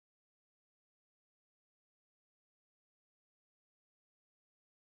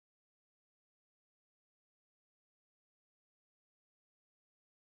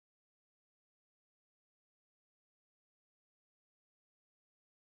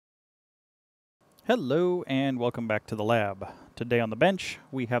Hello and welcome back to the lab. Today on the bench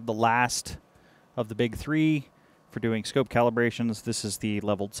we have the last of the big three for doing scope calibrations. This is the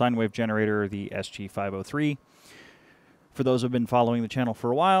leveled sine wave generator, the SG503. For those who have been following the channel for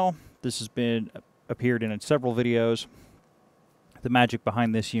a while, this has appeared in several videos. The magic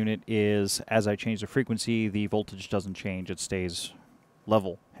behind this unit is as I change the frequency, the voltage doesn't change, it stays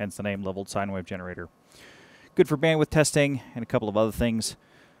level, hence the name leveled sine wave generator. Good for bandwidth testing and a couple of other things.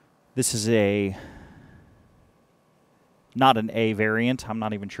 This is not an A variant. I'm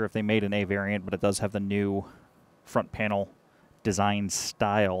not even sure if they made an A variant, but it does have the new front panel design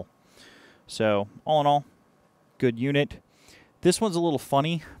style. So, all in all, good unit. This one's a little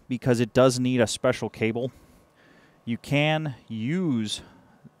funny because it does need a special cable. You can use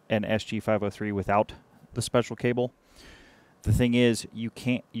an SG503 without the special cable. The thing is,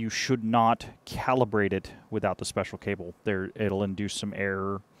 you should not calibrate it without the special cable. It'll induce some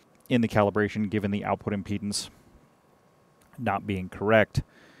error in the calibration given the output impedance not being correct,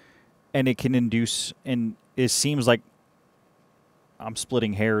 and it can induce, and it seems like I'm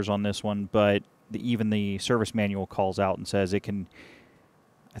splitting hairs on this one, but even the service manual calls out and says it can,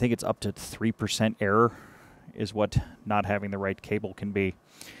 I think it's up to 3% error is what not having the right cable can be.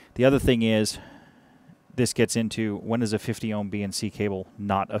 The other thing is, this gets into when is a 50 ohm BNC cable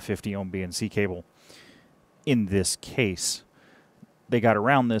not a 50 ohm BNC cable. In this case, they got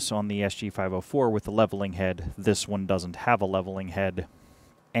around this on the SG504 with the leveling head. This one doesn't have a leveling head.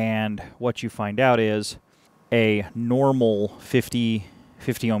 And what you find out is a normal 50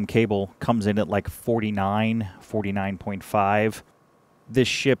 ohm cable comes in at like 49.5. This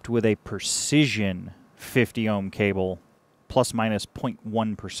shipped with a precision 50 ohm cable plus minus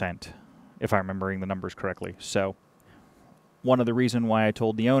 0.1%, if I'm remembering the numbers correctly. So one of the reasons why I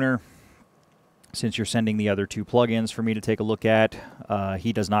told the owner, since you're sending the other two plugins for me to take a look at,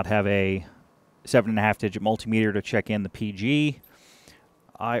 he does not have a 7.5 digit multimeter to check in the PG.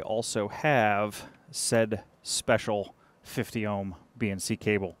 I also have said special 50 ohm BNC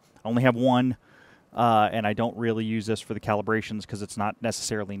cable. I only have one, and I don't really use this for the calibrations because it's not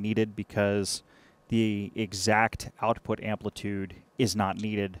necessarily needed, because the exact output amplitude is not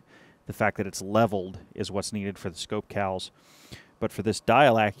needed. The fact that it's leveled is what's needed for the scope cals. But for this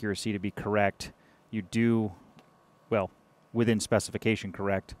dial accuracy to be correct, you do, well, within specification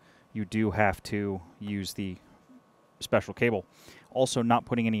correct, you do have to use the special cable. Also, not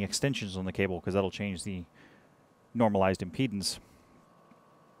putting any extensions on the cable because that'll change the normalized impedance.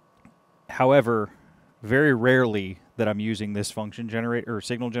 However, very rarely that I'm using this function generator or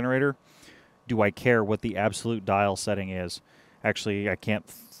signal generator do I care what the absolute dial setting is. Actually, I can't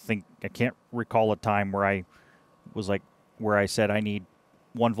recall a time where I was like, where I said I need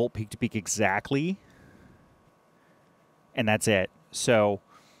 1 volt peak to peak exactly, and that's it. So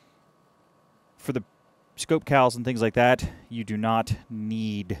for the scope cals and things like that, you do not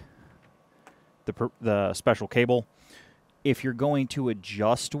need the special cable. If you're going to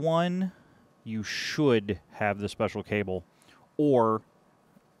adjust one, you should have the special cable, or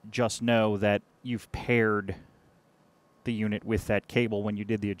just know that you've paired the unit with that cable when you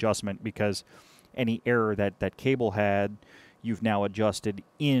did the adjustment, because any error that cable had, you've now adjusted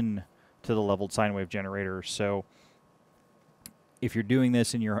in to the leveled sine wave generator. So if you're doing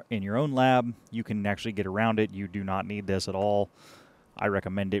this in your own lab, you can actually get around it. You do not need this at all. I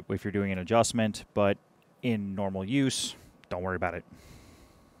recommend it if you're doing an adjustment, but in normal use, don't worry about it.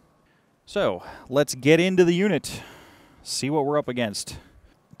 So let's get into the unit, see what we're up against.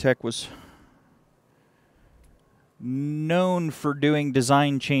 Tech was known for doing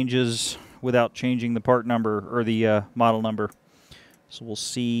design changes without changing the part number or the model number. So we'll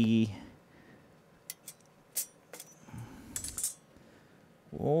see.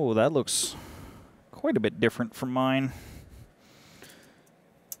 Oh, that looks quite a bit different from mine.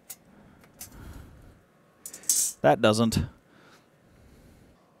 That doesn't.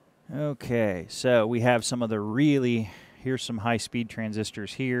 Okay, so we have some of the here's some high-speed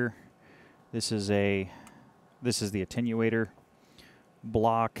transistors here. This is the attenuator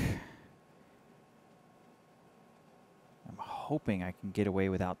block. I'm hoping I can get away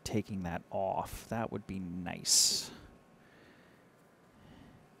without taking that off. That would be nice.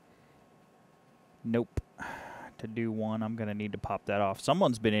 Nope. To do one, I'm going to need to pop that off.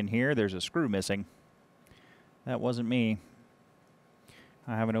 Someone's been in here. There's a screw missing. That wasn't me.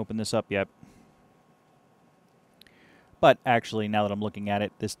 I haven't opened this up yet. But actually, now that I'm looking at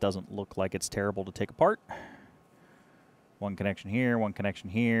it, this doesn't look like it's terrible to take apart. One connection here, one connection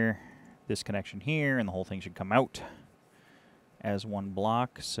here, this connection here, and the whole thing should come out as one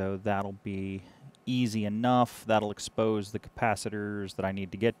block, so that'll be easy enough. That'll expose the capacitors that I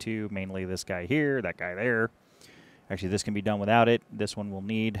need to get to, mainly this guy here, that guy there. Actually, this can be done without it. This one will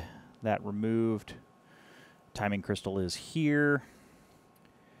need that removed. Timing crystal is here.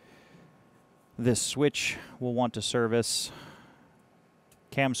 This switch will want to service.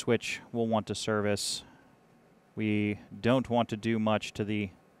 Cam switch will want to service. We don't want to do much to the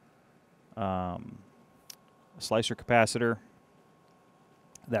slicer capacitor.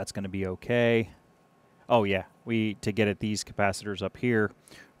 That's going to be okay. Oh yeah, to get at these capacitors up here,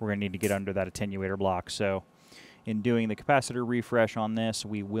 we're going to need to get under that attenuator block. So in doing the capacitor refresh on this,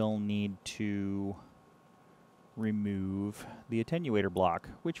 we will need to remove the attenuator block,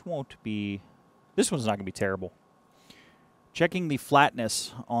 which won't be, this one's not going to be terrible. Checking the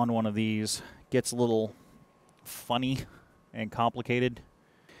flatness on one of these gets a little funny and complicated.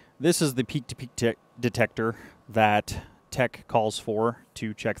 This is the peak-to-peak detector that Tech calls for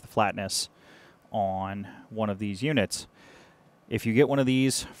to check the flatness on one of these units. If you get one of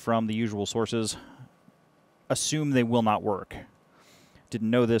these from the usual sources, assume they will not work. Didn't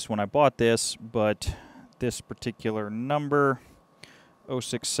know this when I bought this, but this particular number,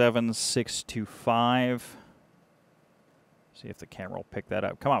 067625, see if the camera will pick that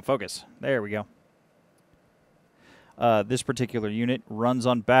up. Come on, focus. There we go. This particular unit runs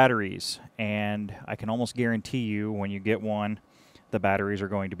on batteries, and I can almost guarantee you when you get one, the batteries are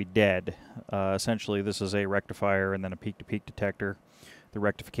going to be dead. Essentially, this is a rectifier and then a peak-to-peak detector. The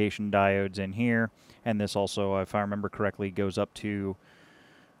rectification diode's in here, and this also, if I remember correctly, goes up to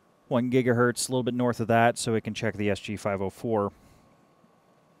 1 gigahertz, a little bit north of that, so it can check the SG504.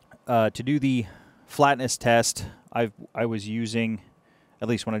 To do the flatness test, I was using, at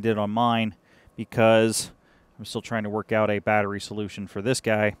least when I did it on mine, because I'm still trying to work out a battery solution for this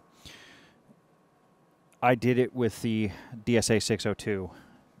guy. I did it with the DSA602.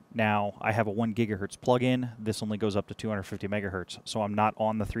 Now, I have a 1 gigahertz plug-in. This only goes up to 250 megahertz, so I'm not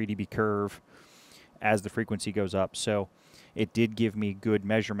on the 3 dB curve as the frequency goes up. So it did give me good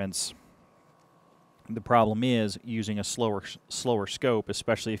measurements. The problem is using a slower scope,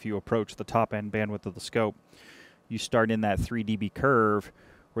 especially if you approach the top end bandwidth of the scope, you start in that 3 dB curve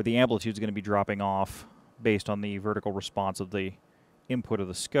where the amplitude is going to be dropping off based on the vertical response of the input of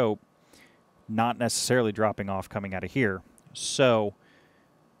the scope, not necessarily dropping off coming out of here. So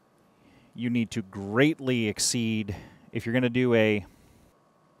you need to greatly exceed, if you're going to do a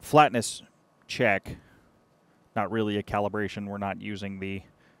flatness check, not really a calibration, we're not using the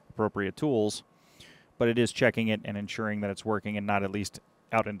appropriate tools, but it is checking it and ensuring that it's working and not at least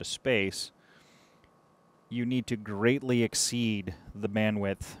out into space. You need to greatly exceed the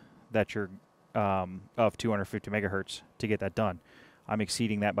bandwidth that you're of 250 megahertz to get that done. I'm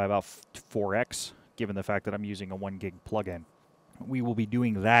exceeding that by about 4x, given the fact that I'm using a 1 gig plug-in. We will be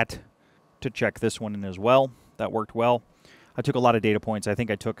doing that to check this one in as well. That worked well. I took a lot of data points. I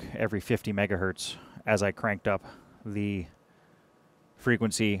think I took every 50 megahertz as I cranked up the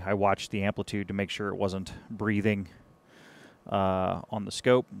frequency. I watched the amplitude to make sure it wasn't breathing on the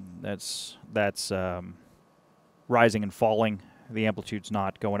scope. That's rising and falling. The amplitude's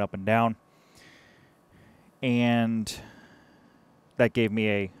not going up and down. And that gave me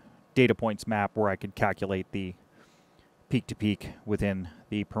a data points map where I could calculate the peak-to-peak within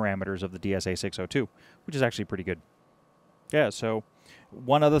the parameters of the DSA602, which is actually pretty good. Yeah, so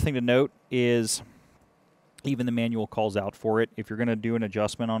one other thing to note is even the manual calls out for it. If you're going to do an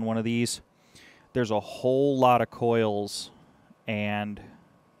adjustment on one of these, there's a whole lot of coils and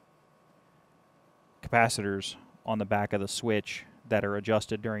capacitors on the back of the switch that are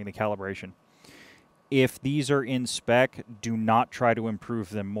adjusted during the calibration. If these are in spec, do not try to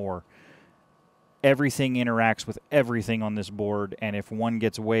improve them more. Everything interacts with everything on this board, and if one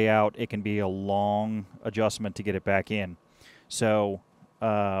gets way out, it can be a long adjustment to get it back in. So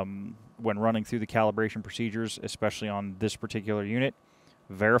when running through the calibration procedures, especially on this particular unit,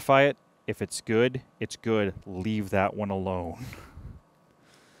 verify it. If it's good, it's good. Leave that one alone.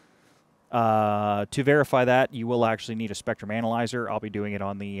 To verify that, you will actually need a spectrum analyzer. I'll be doing it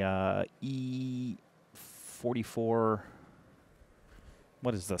on the E44,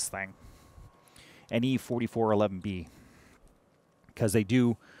 what is this thing? An E4411B, because they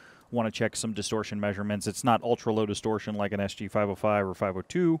do want to check some distortion measurements. It's not ultra low distortion like an SG505 or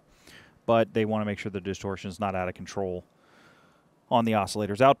 502, but they want to make sure the distortion is not out of control on the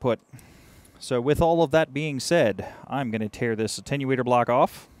oscillator's output. So with all of that being said, I'm going to tear this attenuator block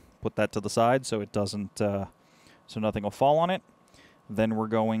off, put that to the side so it doesn't, so nothing will fall on it. Then we're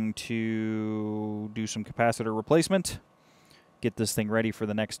going to do some capacitor replacement, get this thing ready for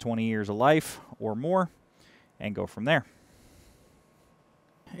the next 20 years of life or more, and go from there.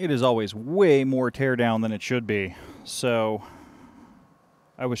 it is always way more teardown than it should be. So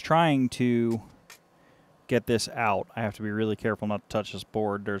I was trying to get this out. I have to be really careful not to touch this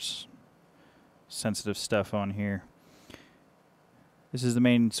board. There's sensitive stuff on here. This is the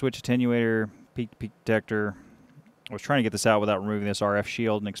main switch attenuator, peak-to-peak detector. I was trying to get this out without removing this RF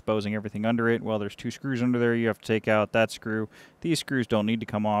shield and exposing everything under it. Well, there's 2 screws under there. You have to take out that screw. These screws don't need to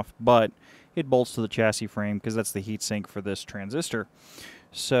come off, but it bolts to the chassis frame because that's the heat sink for this transistor.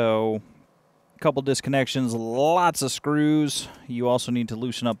 So a couple disconnections, lots of screws. You also need to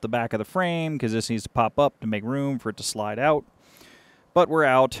loosen up the back of the frame because this needs to pop up to make room for it to slide out. But we're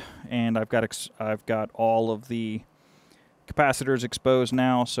out, and I've got all of the capacitors exposed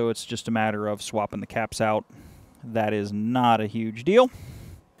now, so it's just a matter of swapping the caps out. That is not a huge deal.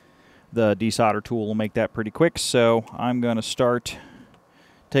 The desolder tool will make that pretty quick, so I'm going to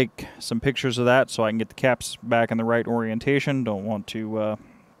take some pictures of that so I can get the caps back in the right orientation. Don't want to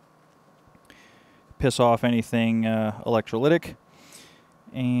piss off anything electrolytic.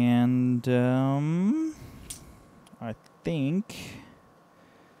 And I think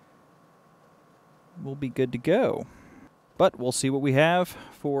we'll be good to go. But we'll see what we have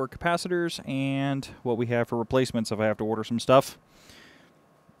for capacitors and what we have for replacements if I have to order some stuff.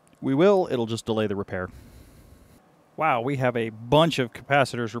 We will. It'll just delay the repair. Wow, we have a bunch of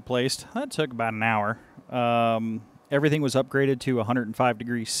capacitors replaced. That took about an hour. Everything was upgraded to 105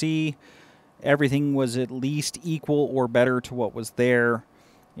 degrees C. Everything was at least equal or better to what was there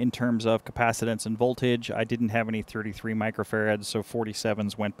in terms of capacitance and voltage. I didn't have any 33 microfarads, so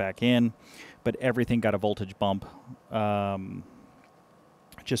 47s went back in, but everything got a voltage bump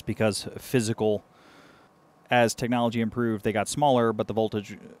just because physical, as technology improved, they got smaller, but the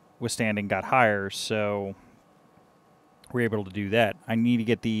voltage withstanding got higher, so we're able to do that. I need to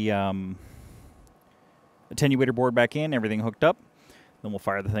get the attenuator board back in, everything hooked up, then we'll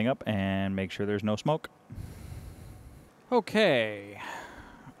fire the thing up and make sure there's no smoke. Okay.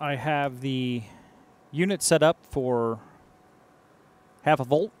 I have the unit set up for 0.5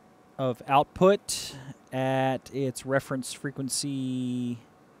 volt of output at its reference frequency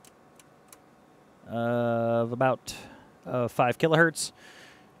of about 5 kilohertz.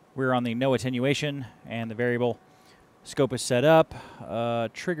 We're on the no attenuation, and the variable scope is set up.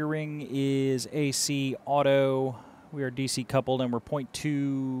 Triggering is AC auto. We are DC coupled, and we're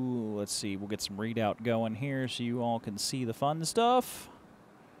 0.2. Let's see, we'll get some readout going here so you all can see the fun stuff.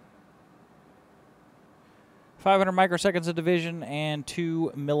 500 microseconds of division and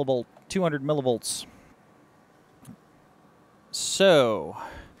 200 millivolts. So,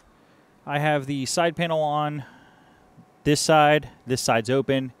 I have the side panel on this side's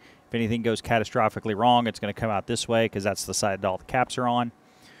open. If anything goes catastrophically wrong, it's going to come out this way because that's the side that all the caps are on.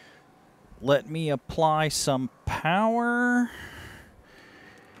 Let me apply some power.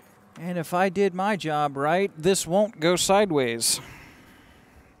 And if I did my job right, this won't go sideways.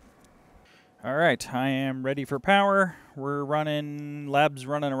 All right, I am ready for power. Lab's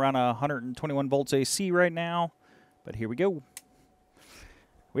running around 121 volts AC right now, but here we go.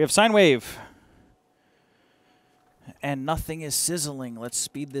 We have sine wave. And nothing is sizzling. Let's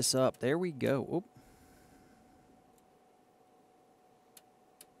speed this up. There we go. Oop.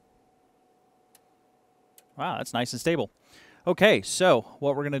 Wow, that's nice and stable. Okay, so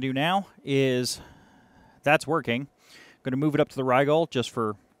what we're going to do now is, that's working. I'm going to move it up to the Rigol just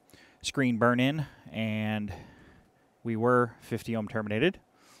for screen burn-in, and we were 50 ohm terminated.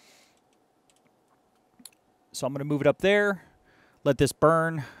 So I'm going to move it up there, let this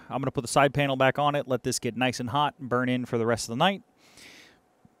burn. I'm going to put the side panel back on it, let this get nice and hot and burn in for the rest of the night.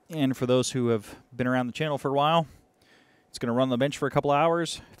 And for those who have been around the channel for a while, it's going to run on the bench for a couple of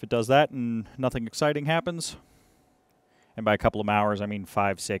hours. If it does that and nothing exciting happens, and by a couple of hours, I mean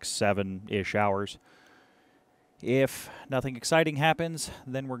 5, 6, 7-ish hours. If nothing exciting happens,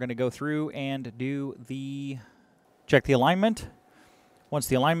 then we're going to go through and check the alignment. Once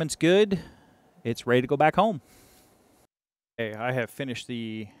the alignment's good, it's ready to go back home. Okay, I have finished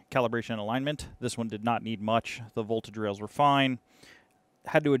the calibration and alignment. This one did not need much. The voltage rails were fine.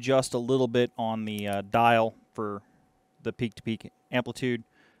 Had to adjust a little bit on the dial for the peak-to-peak amplitude.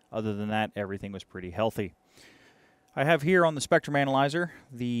 Other than that, everything was pretty healthy. I have here on the spectrum analyzer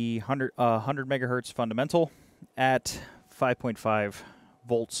the 100 megahertz fundamental at 5.5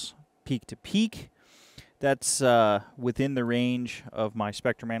 volts peak-to-peak. That's within the range of my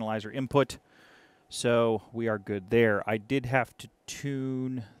spectrum analyzer input, so we are good there. I did have to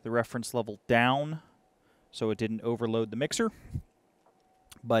tune the reference level down so it didn't overload the mixer,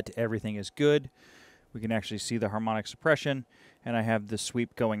 but everything is good. We can actually see the harmonic suppression, and I have the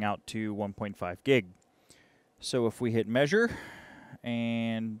sweep going out to 1.5 gig. So if we hit measure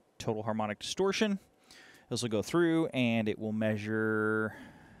and total harmonic distortion. This will go through and it will measure, I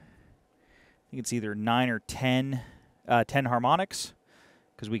think it's either 9 or 10 harmonics,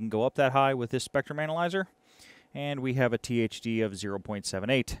 because we can go up that high with this spectrum analyzer. And we have a THD of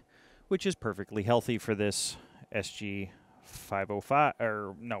 0.78, which is perfectly healthy for this SG505,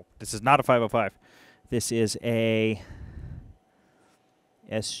 or no, this is not a 505. This is a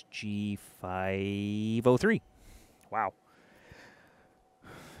SG503. Wow.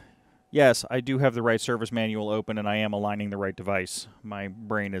 Yes, I do have the right service manual open, and I am aligning the right device. My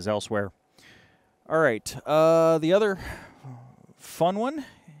brain is elsewhere. All right, the other fun one,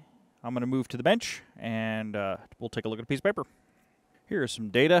 I'm going to move to the bench, and we'll take a look at a piece of paper. Here is some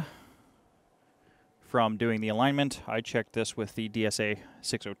data from doing the alignment. I checked this with the DSA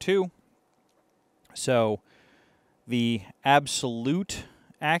 602. So the absolute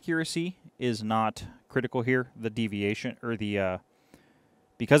accuracy is not critical here. The deviation, or the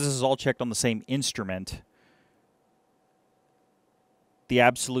because this is all checked on the same instrument, the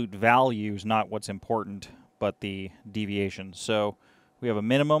absolute value is not what's important, but the deviation. So we have a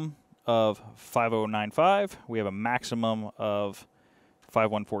minimum of 5095. We have a maximum of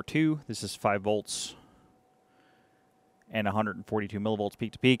 5142. This is 5 volts and 142 millivolts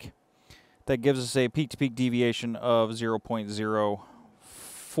peak to peak. That gives us a peak to peak deviation of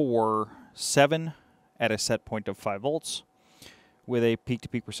 0.047 at a set point of 5 volts, with a peak to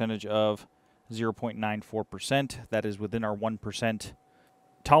peak percentage of 0.94%. That is within our 1%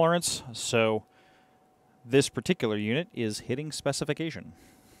 tolerance. So this particular unit is hitting specification.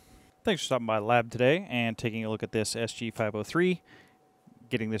 Thanks for stopping by the lab today and taking a look at this SG503,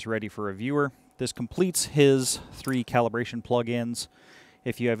 getting this ready for a viewer. This completes his 3 calibration plugins.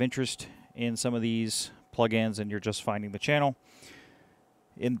 If you have interest in some of these plugins and you're just finding the channel,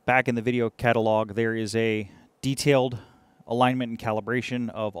 back in the video catalog there is a detailed alignment and calibration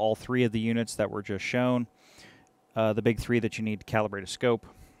of all 3 of the units that were just shown, the big 3 that you need to calibrate a scope,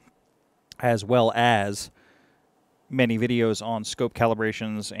 as well as many videos on scope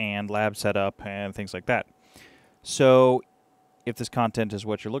calibrations and lab setup and things like that. So if this content is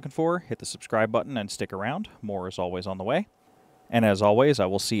what you're looking for, hit the subscribe button and stick around. More is always on the way. And as always, I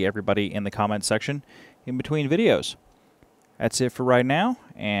will see everybody in the comments section in between videos. That's it for right now,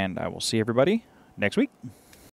 and I will see everybody next week.